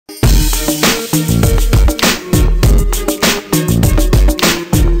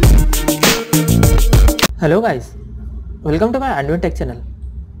Hello guys, welcome to my Advent Tech channel.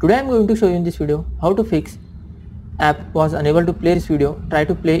 Today I am going to show you in this video how to fix app was unable to play this video, try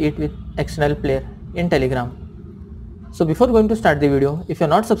to play it with external player in Telegram. So before going to start the video, if you are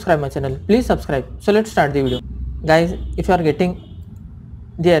not subscribed my channel, please subscribe. So let's start the video. Guys, if you are getting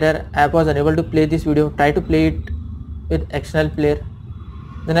the error app was unable to play this video, try to play it with external player,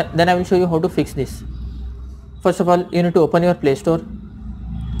 then I will show you how to fix this. First of all, you need to open your Play Store.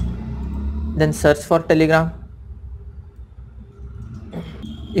 Then search for Telegram.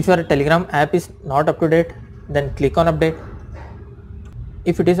 If your Telegram app is not up to date, then click on update.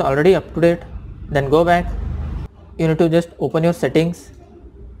 If it is already up to date, then go back. You need to just open your settings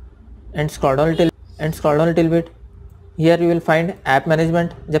and scroll down a little bit. Here you will find app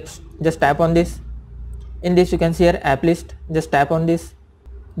management. Just tap on this. In this you can see your app list. Just tap on this.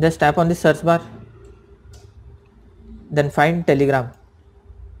 Just tap on the search bar. Then find Telegram.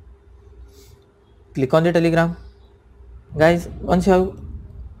 Click on the Telegram. Guys, once you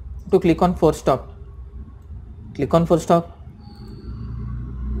have to click on force stop. Click on force stop.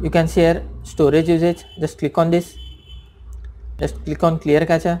 You can see here storage usage. Just click on this. Just click on clear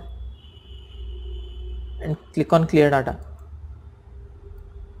cache and click on clear data.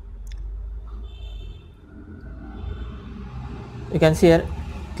 You can see here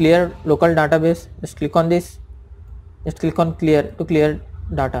clear local database. Just click on this. Just click on clear to clear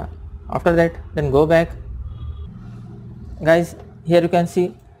data. After that, then go back. Guys, here you can see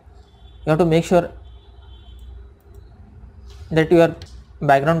you have to make sure that your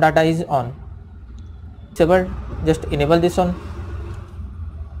background data is on. Disabled, just enable this one.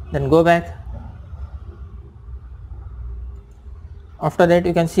 Then go back. After that,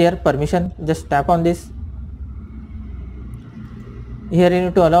 you can see here permission. Just tap on this. Here you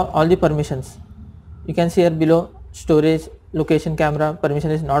need to allow all the permissions. You can see here below storage, location, camera,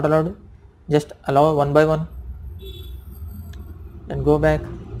 permission is not allowed. Just allow one by one. Then go back.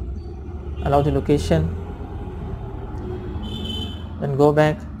 Allow the location. Then go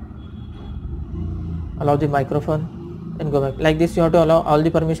back. Allow the microphone. Then go back. Like this you have to allow all the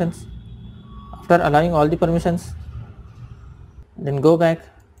permissions. After allowing all the permissions, then go back.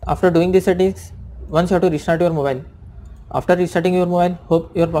 After doing these settings, once you have to restart your mobile. After restarting your mobile,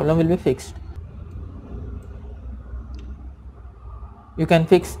 hope your problem will be fixed. You can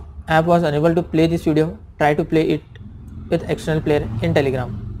fix app was unable to play this video, try to play it with external player in Telegram.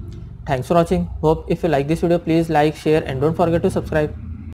 Thanks for watching. Hope if you like this video, please like, share and don't forget to subscribe.